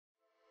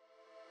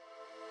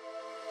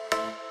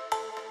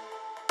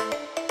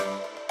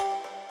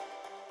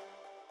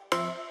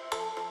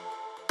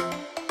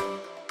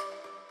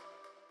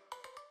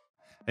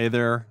Hey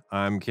there,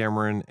 I'm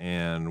Cameron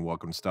and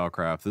welcome to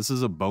Stylecraft. This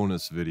is a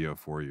bonus video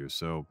for you.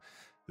 So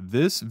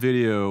this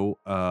video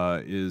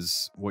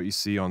is what you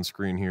see on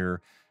screen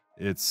here.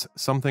 It's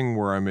something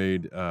where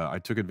I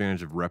took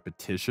advantage of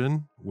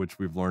repetition, which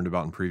we've learned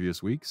about in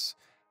previous weeks.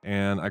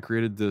 And I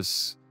created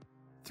this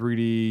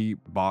 3D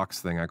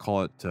box thing. I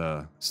call it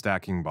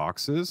stacking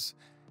boxes.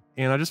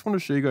 And I just want to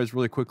show you guys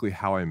really quickly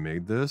how I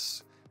made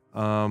this.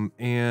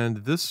 And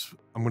this,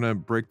 I'm going to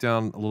break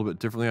down a little bit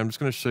differently. I'm just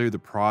going to show you the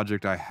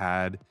project I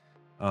had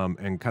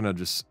and kind of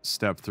just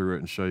step through it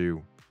and show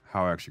you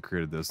how I actually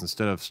created this.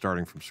 Instead of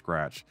starting from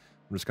scratch,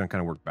 I'm just going to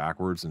kind of work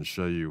backwards and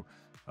show you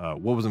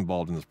what was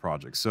involved in this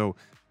project. So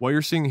what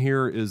you're seeing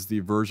here is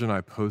the version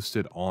I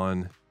posted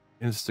on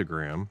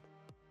Instagram.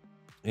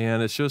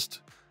 And it's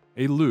just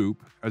a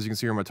loop. As you can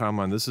see here on my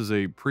timeline, this is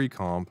a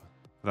pre-comp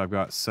that I've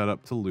got set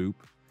up to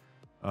loop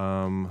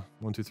 1,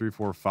 2, 3,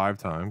 4, 5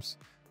 times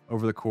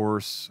over the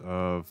course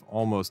of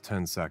almost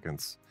 10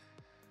 seconds.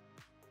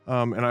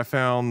 And I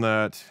found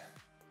that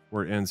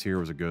where it ends here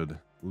was a good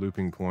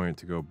looping point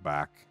to go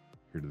back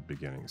here to the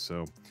beginning.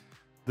 So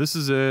this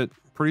is it.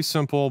 Pretty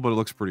simple, but it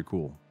looks pretty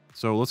cool.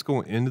 So let's go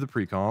into the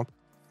pre-comp.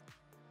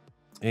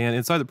 And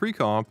inside the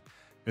pre-comp,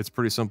 it's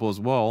pretty simple as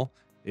well.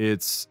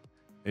 It's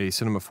a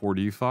Cinema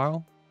 4D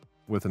file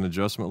with an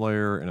adjustment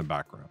layer and a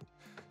background.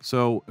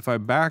 So if I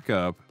back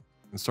up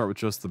and start with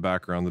just the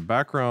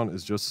background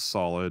is just a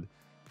solid.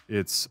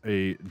 It's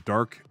a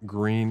dark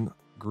green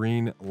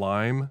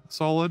lime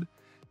solid.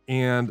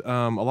 And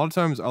a lot of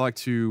times I like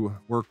to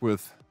work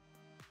with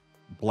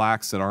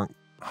blacks that aren't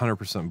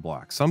 100%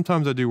 black.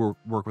 Sometimes I do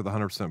work with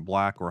 100%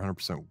 black or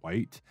 100%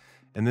 white.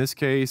 In this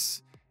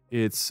case,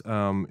 it's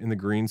in the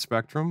green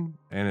spectrum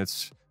and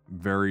it's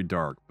very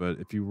dark. But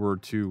if you were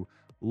to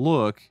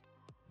look,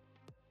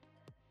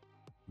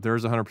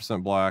 there's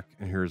 100% black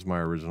and here's my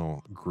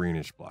original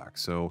greenish black.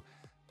 So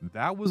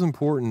that was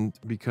important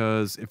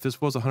because if this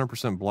was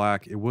 100%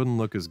 black, it wouldn't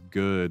look as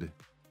good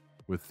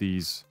with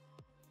these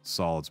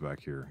solids back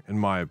here, in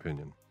my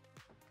opinion.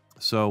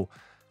 So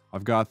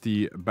I've got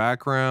the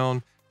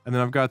background and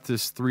then I've got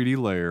this 3D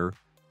layer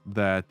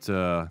that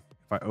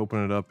if I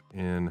open it up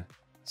in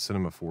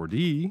Cinema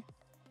 4D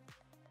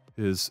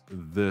is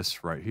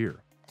this right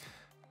here.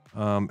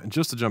 And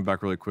just to jump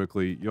back really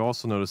quickly, you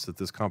also notice that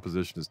this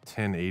composition is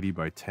 1080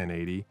 by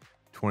 1080,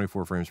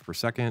 24 frames per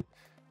second.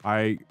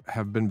 I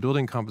have been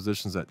building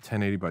compositions at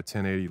 1080 by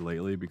 1080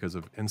 lately because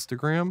of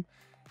Instagram.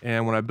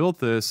 And when I built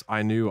this,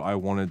 I knew I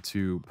wanted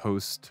to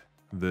post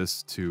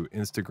this to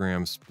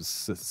Instagram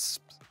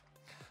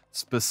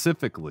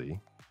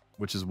specifically,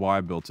 which is why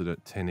I built it at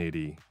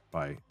 1080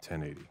 by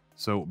 1080.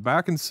 So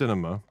back in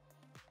Cinema,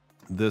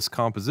 this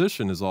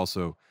composition is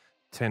also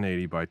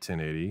 1080 by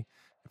 1080.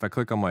 If I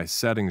click on my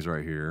settings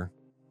right here,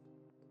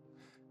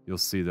 you'll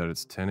see that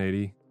it's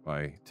 1080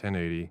 by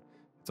 1080.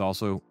 It's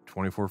also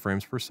 24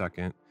 frames per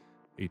second,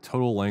 a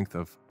total length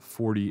of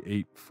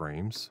 48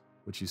 frames,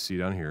 which you see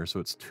down here.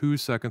 So it's 2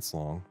 seconds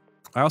long.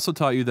 I also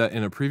taught you that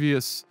in a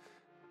previous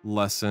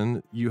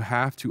lesson, you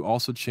have to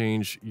also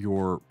change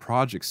your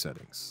project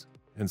settings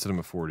in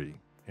Cinema 4D.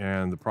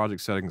 And the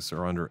project settings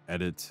are under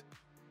Edit,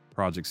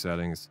 Project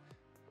Settings,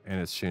 and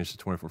it's changed to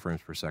 24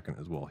 frames per second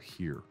as well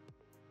here.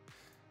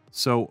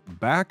 So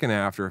back in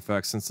After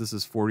Effects, since this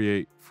is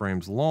 48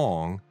 frames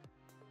long,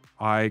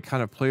 I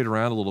kind of played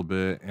around a little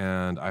bit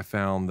and I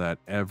found that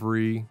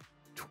every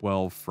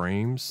 12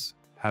 frames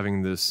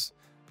having this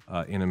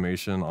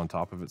animation on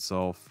top of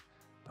itself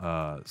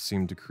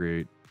seemed to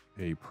create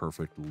a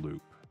perfect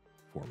loop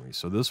for me.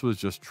 So this was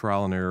just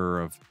trial and error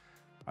of,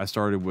 I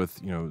started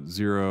with,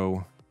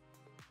 0.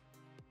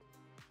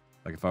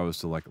 Like if I was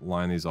to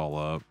line these all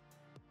up,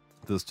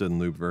 this didn't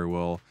loop very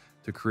well.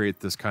 To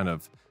create this kind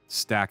of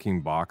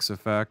stacking box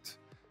effect,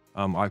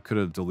 I could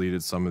have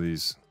deleted some of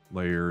these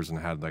layers and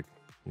had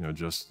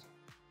just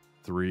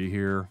 3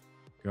 here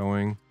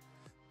going,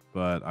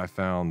 but I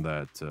found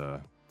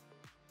that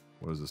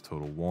what is this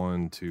total?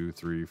 1, 2,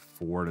 3,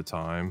 4 at a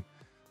time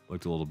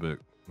looked a little bit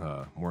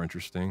more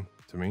interesting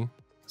to me.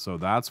 So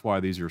that's why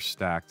these are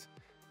stacked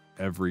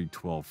every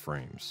 12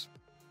 frames.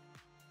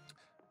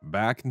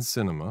 Back in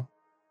Cinema,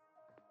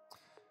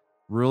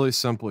 really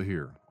simple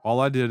here. All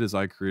I did is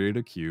I created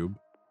a cube,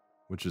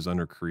 which is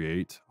under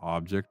Create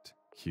Object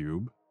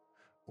Cube,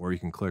 or you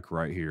can click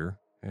right here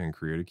and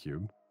create a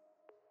cube.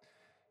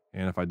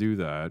 And if I do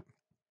that,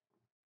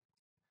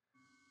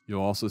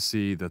 you'll also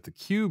see that the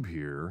cube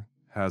here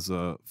has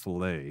a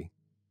fillet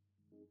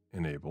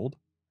enabled,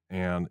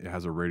 and it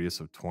has a radius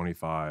of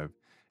 25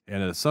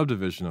 and a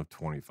subdivision of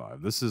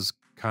 25. This is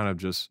kind of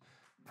just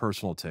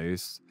personal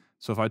taste.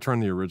 So if I turn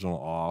the original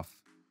off,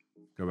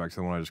 go back to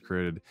the one I just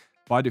created,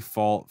 by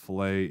default,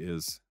 fillet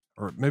is,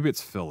 or maybe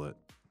it's fillet.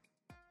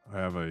 I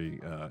have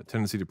a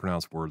tendency to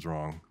pronounce words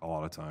wrong a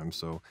lot of times.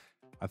 So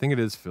I think it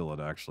is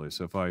fillet actually.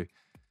 So if I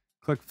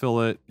click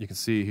fillet, you can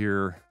see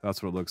here,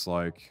 that's what it looks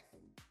like.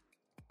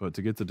 But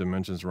to get the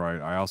dimensions right,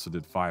 I also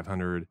did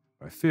 500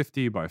 by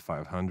 50 by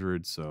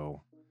 500.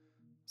 So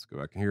let's go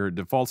back in here. It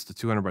defaults to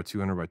 200 by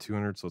 200 by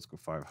 200. So let's go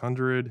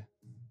 500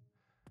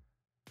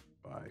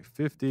 by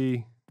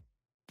 50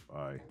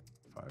 by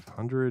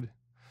 500.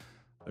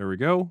 There we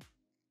go.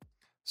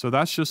 So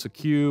that's just a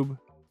cube.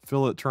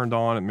 Fillet turned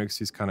on, it makes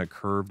these kind of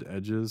curved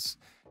edges.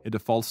 It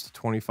defaults to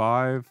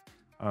 25.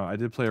 I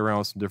did play around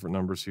with some different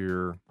numbers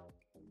here.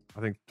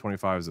 I think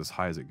 25 is as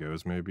high as it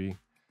goes, maybe.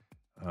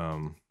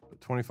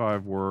 But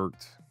 25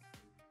 worked.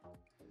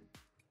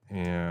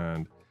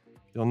 And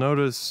you'll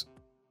notice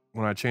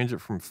when I change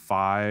it from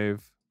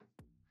 5,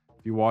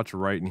 if you watch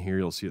right in here,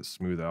 you'll see it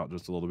smooth out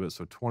just a little bit.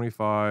 So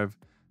 25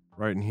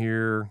 right in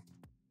here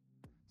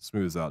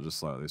smooths out just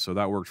slightly. So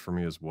that worked for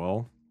me as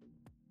well.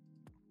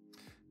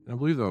 And I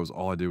believe that was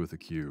all I did with the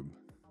cube.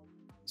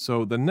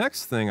 So the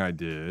next thing I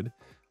did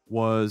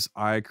was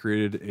I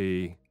created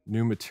a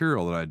new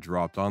material that I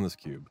dropped on this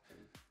cube.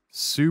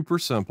 Super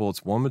simple.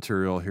 It's one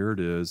material. Here it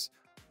is.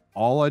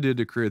 All I did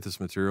to create this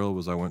material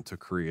was I went to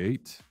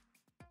create,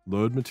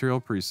 load material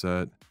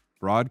preset,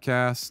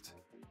 broadcast,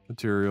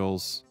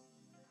 materials,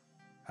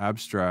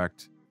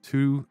 abstract,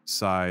 2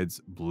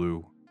 sides,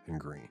 blue and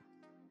green.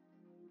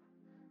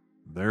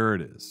 There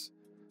it is.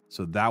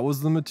 So that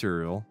was the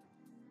material.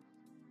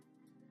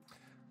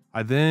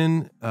 I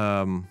then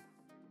kind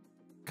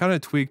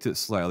of tweaked it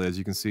slightly. As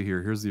you can see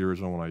here, here's the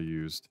original one I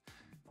used.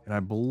 And I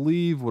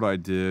believe what I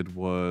did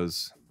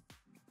was,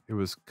 it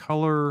was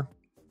color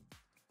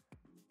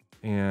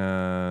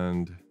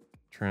and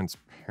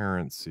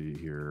transparency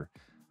here.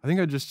 I think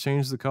I just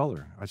changed the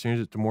color. I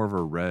changed it to more of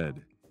a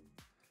red,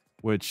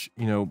 which,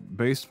 you know,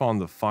 based upon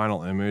the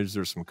final image,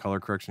 there's some color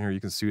correction here.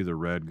 You can see the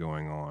red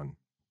going on.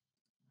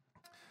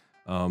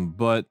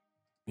 But,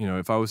 you know,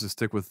 if I was to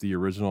stick with the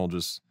original,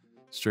 just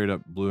straight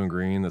up blue and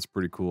green, that's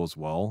pretty cool as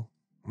well.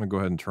 I'm gonna go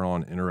ahead and turn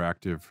on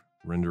interactive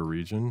render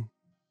region.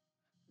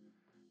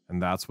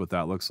 And that's what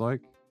that looks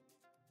like.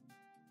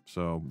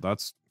 So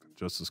that's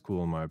just as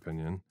cool in my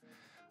opinion.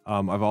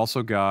 I've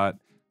also got,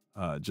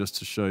 just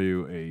to show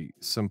you, a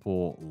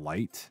simple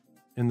light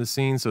in the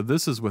scene. So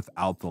this is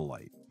without the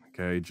light,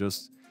 okay?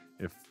 Just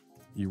if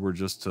you were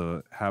just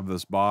to have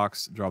this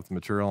box, drop the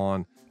material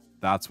on,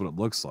 that's what it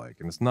looks like.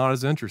 And it's not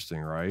as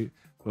interesting, right?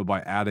 But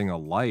by adding a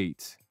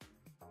light,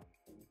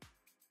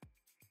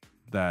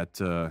 that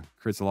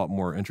creates a lot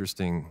more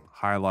interesting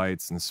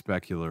highlights and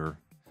specular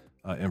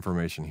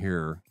information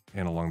here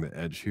and along the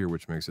edge here,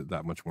 which makes it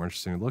that much more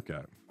interesting to look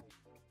at.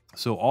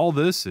 So all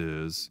this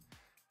is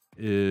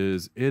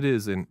it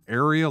is an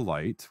area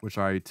light, which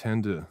I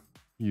tend to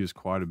use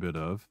quite a bit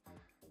of.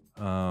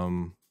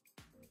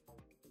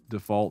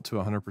 Default to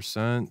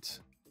 100%.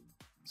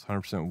 It's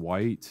 100%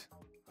 white.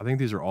 I think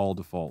these are all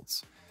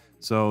defaults.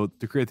 So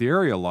to create the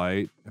area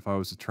light, if I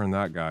was to turn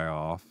that guy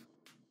off,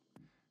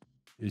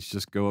 is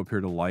just go up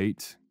here to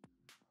light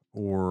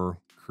or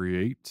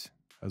create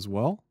as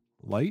well,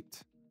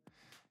 light.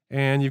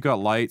 And you've got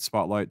light,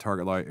 spotlight,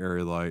 target light,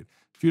 area light,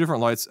 a few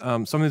different lights.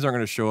 Some of these aren't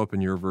going to show up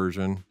in your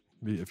version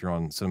if you're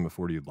on Cinema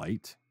 4D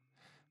Lite,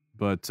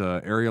 but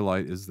area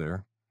light is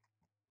there.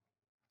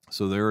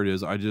 So there it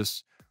is. I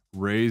just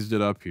raised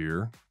it up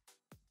here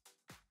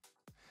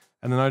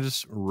and then I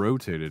just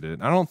rotated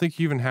it. I don't think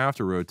you even have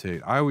to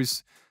rotate. I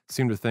always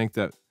seem to think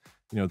that,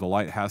 you know, the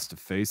light has to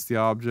face the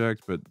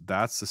object, but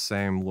that's the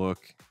same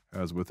look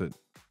as with it.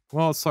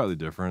 Well, it's slightly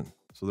different.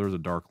 So there's a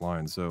dark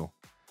line. So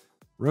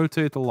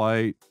rotate the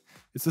light.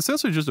 It's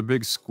essentially just a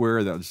big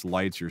square that just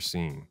lights your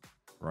scene,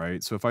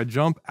 right? So if I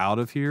jump out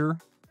of here,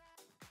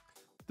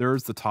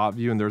 there's the top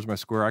view and there's my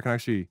square. I can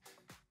actually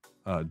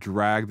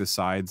drag the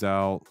sides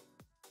out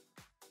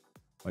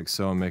like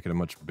so and make it a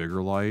much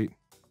bigger light.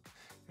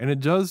 And it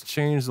does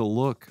change the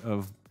look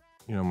of,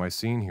 you know, my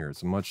scene here.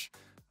 It's a much,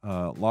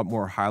 lot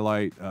more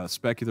highlight,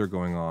 specular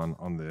going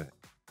on the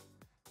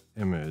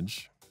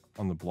image,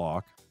 on the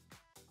block.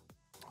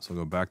 So I'll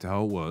go back to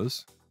how it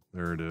was.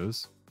 There it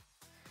is.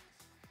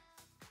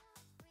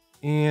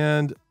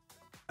 And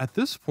at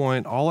this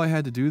point, all I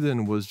had to do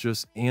then was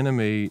just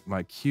animate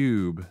my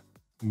cube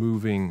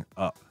moving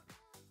up,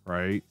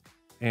 right?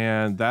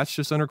 And that's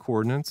just under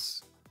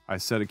coordinates. I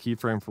set a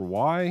keyframe for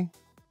Y.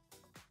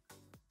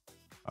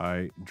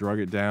 I drug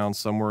it down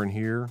somewhere in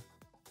here,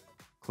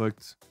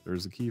 clicked,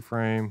 there's the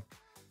keyframe,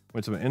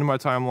 went to the end of my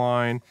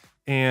timeline,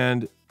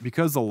 and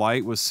because the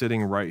light was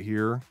sitting right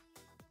here,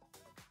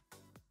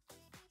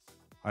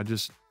 I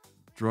just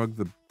drug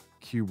the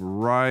cube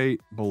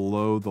right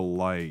below the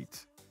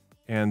light.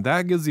 And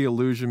that gives the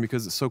illusion,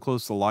 because it's so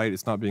close to the light,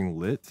 it's not being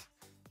lit,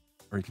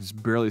 or you can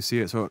just barely see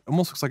it. So it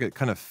almost looks like it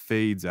kind of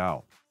fades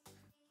out,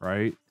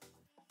 right?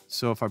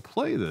 So if I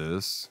play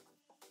this,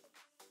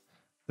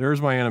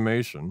 there's my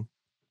animation.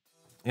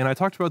 And I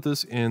talked about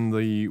this in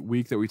the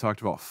week that we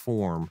talked about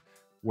form,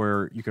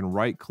 where you can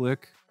right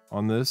click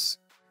on this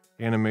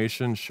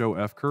animation, show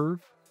F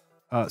curve.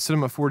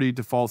 Cinema 4D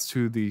defaults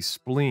to the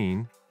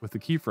spleen with the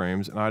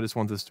keyframes, and I just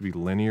want this to be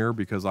linear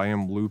because I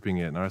am looping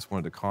it and I just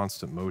want it to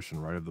constant motion,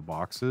 right, of the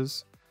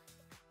boxes.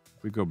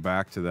 If we go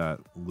back to that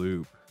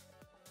loop,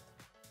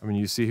 I mean,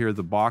 you see here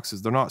the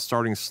boxes, they're not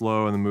starting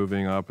slow and then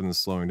moving up and then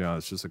slowing down.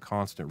 It's just a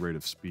constant rate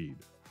of speed,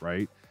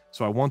 right?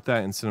 So I want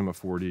that in Cinema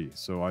 4D.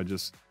 So I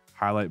just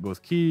highlight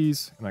both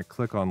keys and I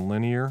click on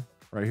linear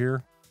right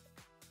here.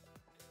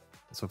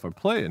 So if I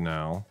play it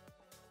now,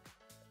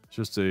 it's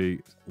just a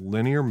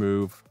linear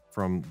move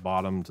from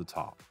bottom to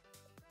top.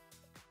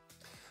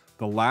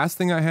 The last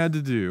thing I had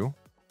to do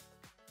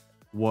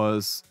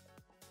was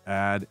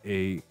add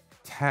a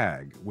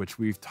tag, which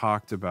we've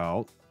talked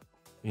about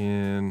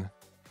in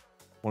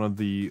one of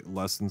the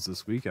lessons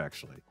this week,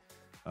 actually.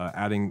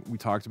 We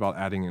talked about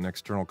adding an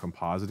external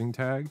compositing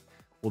tag.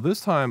 Well,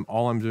 this time,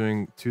 all I'm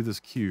doing to this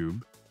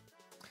cube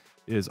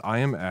is I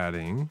am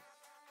adding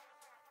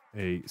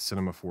a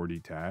Cinema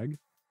 4D tag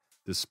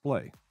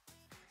display.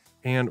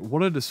 And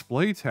what a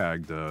display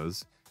tag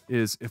does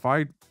is if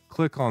I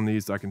click on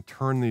these, I can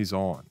turn these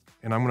on,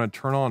 and I'm going to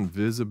turn on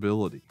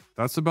visibility.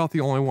 That's about the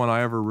only one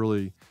I ever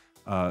really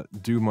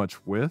do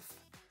much with.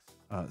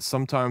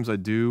 Sometimes I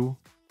do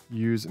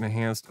use an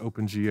enhanced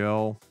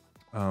OpenGL,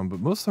 but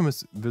most of the time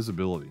it's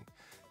visibility.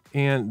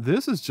 And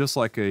this is just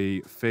like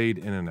a fade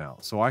in and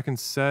out. So I can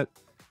set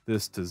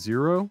this to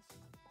 0.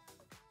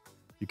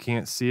 You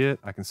can't see it.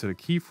 I can set a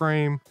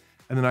keyframe,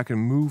 and then I can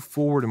move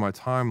forward in my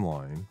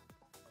timeline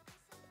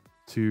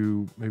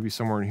to maybe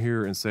somewhere in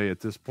here and say at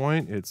this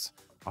point it's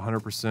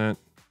 100%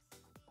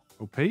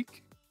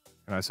 opaque,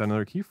 and I set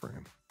another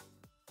keyframe.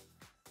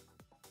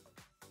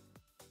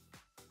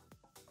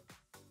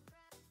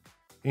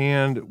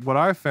 And what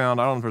I found,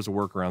 I don't know if there's a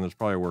workaround, there's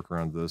probably a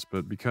workaround to this,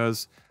 but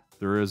because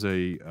there is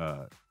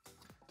a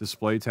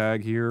display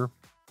tag here,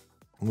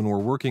 when we're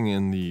working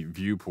in the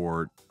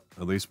viewport,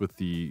 at least with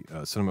the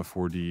Cinema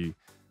 4D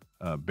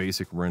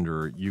basic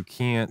renderer, you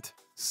can't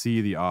see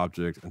the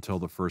object until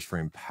the first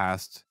frame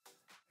passed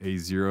a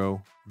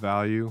 0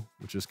 value,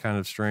 which is kind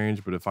of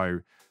strange. But if I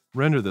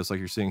render this like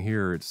you're seeing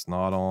here, it's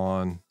not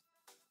on,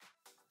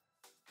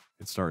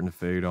 it's starting to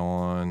fade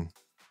on,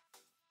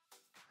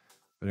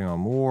 fading on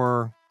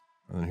more,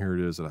 and then here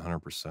it is at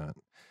 100%.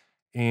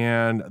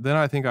 And then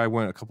I think I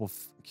went a couple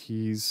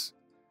keys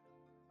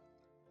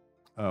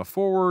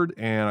forward,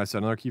 and I set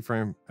another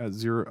keyframe at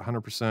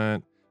 100%,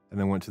 and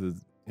then went to the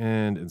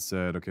end and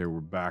said, okay,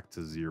 we're back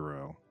to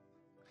 0.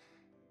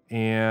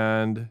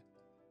 And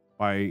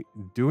by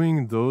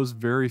doing those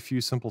very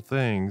few simple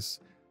things,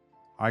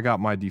 I got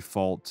my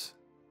default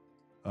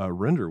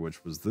render,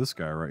 which was this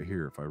guy right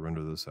here, if I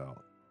render this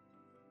out.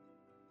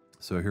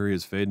 So here he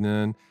is fading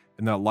in,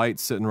 and that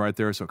light's sitting right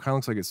there, so it kind of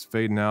looks like it's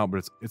fading out,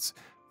 but it's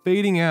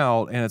fading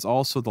out, and it's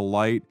also the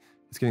light.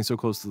 It's getting so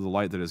close to the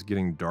light that it's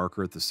getting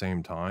darker at the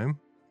same time.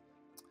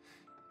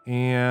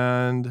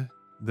 And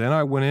then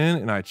I went in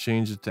and I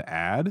changed it to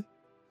add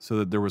so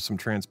that there was some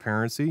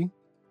transparency.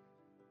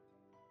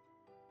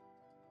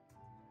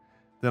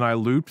 Then I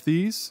looped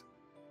these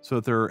so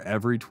that they're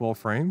every 12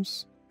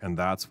 frames, and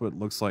that's what it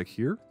looks like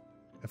here.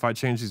 If I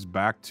change these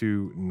back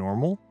to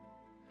normal,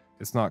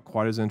 it's not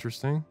quite as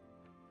interesting.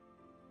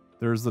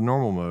 There's the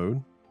normal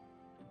mode.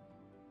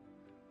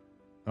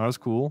 Not as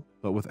cool,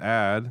 but with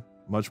add,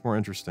 much more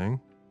interesting.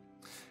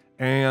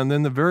 And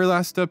then the very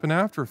last step in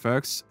After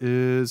Effects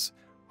is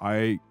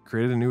I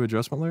created a new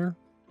adjustment layer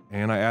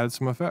and I added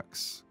some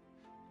effects.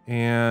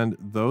 And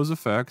those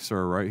effects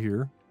are right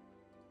here.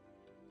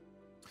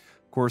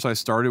 Of course, I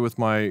started with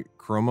my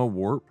chroma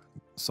warp,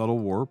 subtle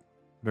warp,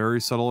 very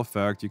subtle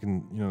effect. You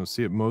can,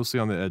 see it mostly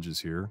on the edges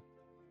here.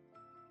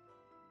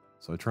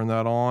 So I turned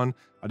that on.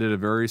 I did a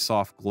very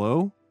soft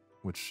glow,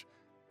 which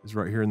is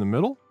right here in the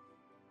middle.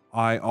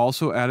 I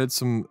also added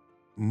some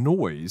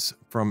noise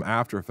from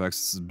After Effects.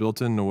 This is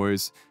built-in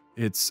noise.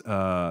 It's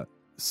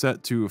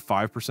set to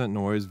 5%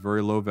 noise,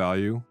 very low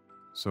value.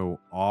 So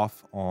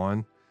off,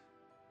 on.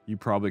 You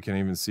probably can't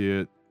even see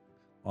it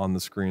on the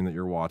screen that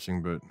you're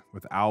watching, but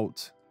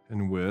without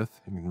and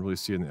with, you can really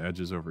see it in the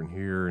edges over in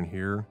here and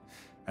here.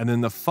 And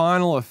then the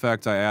final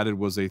effect I added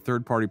was a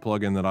third-party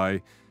plugin that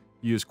I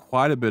use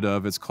quite a bit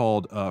of. It's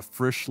called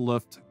Frisch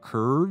Lift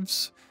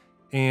Curves,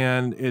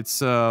 and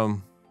it's a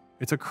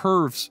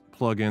curves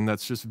plugin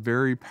that's just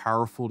very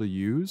powerful to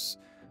use.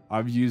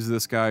 I've used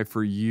this guy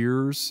for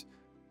years.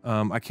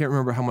 I can't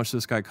remember how much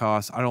this guy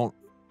costs. I don't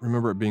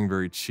remember it being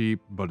very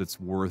cheap, but it's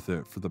worth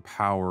it for the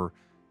power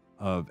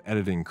of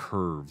editing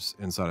curves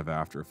inside of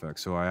After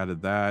Effects. So I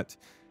added that,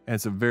 and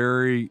it's a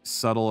very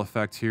subtle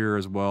effect here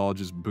as well,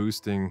 just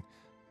boosting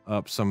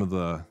up some of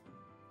the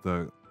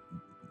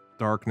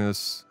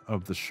darkness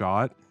of the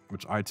shot,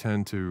 which I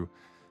tend to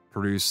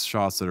produce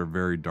shots that are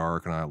very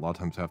dark, and I a lot of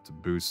times have to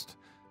boost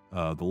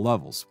the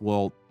levels.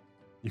 Well,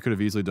 you could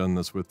have easily done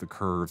this with the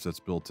curves that's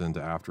built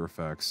into After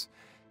Effects.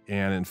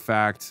 And in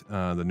fact,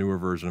 the newer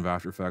version of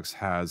After Effects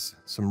has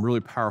some really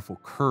powerful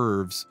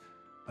curves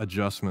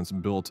adjustments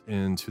built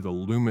into the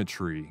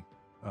Lumetri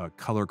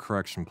color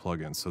correction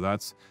plugin. So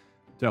that's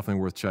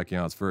definitely worth checking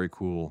out. It's very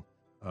cool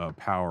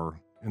power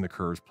in the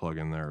curves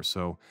plugin there.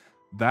 So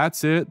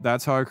that's it.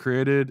 That's how I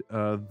created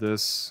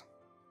this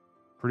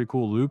pretty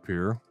cool loop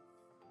here.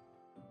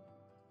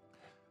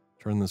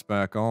 Turn this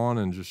back on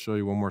and just show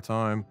you one more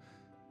time.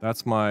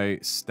 That's my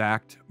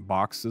stacked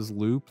boxes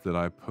loop that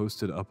I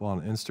posted up on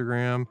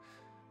Instagram.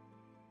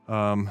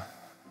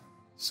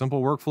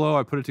 Simple workflow.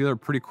 I put it together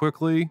pretty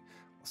quickly.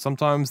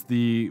 Sometimes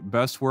the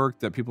best work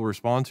that people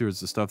respond to is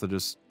the stuff that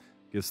just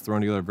gets thrown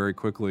together very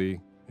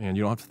quickly and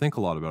you don't have to think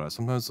a lot about it.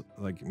 Sometimes,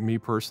 like me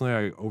personally,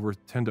 I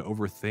tend to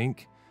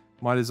overthink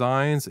my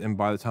designs, and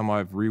by the time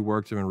I've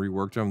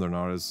reworked them, they're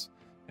not as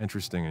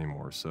interesting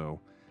anymore. So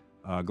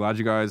glad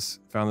you guys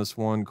found this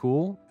one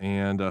cool,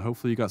 and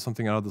hopefully you got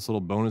something out of this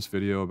little bonus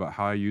video about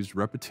how I used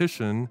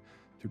repetition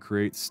to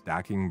create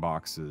stacking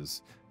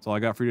boxes. That's all I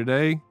got for you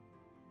today.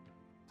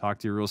 Talk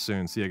to you real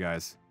soon. See ya,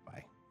 guys.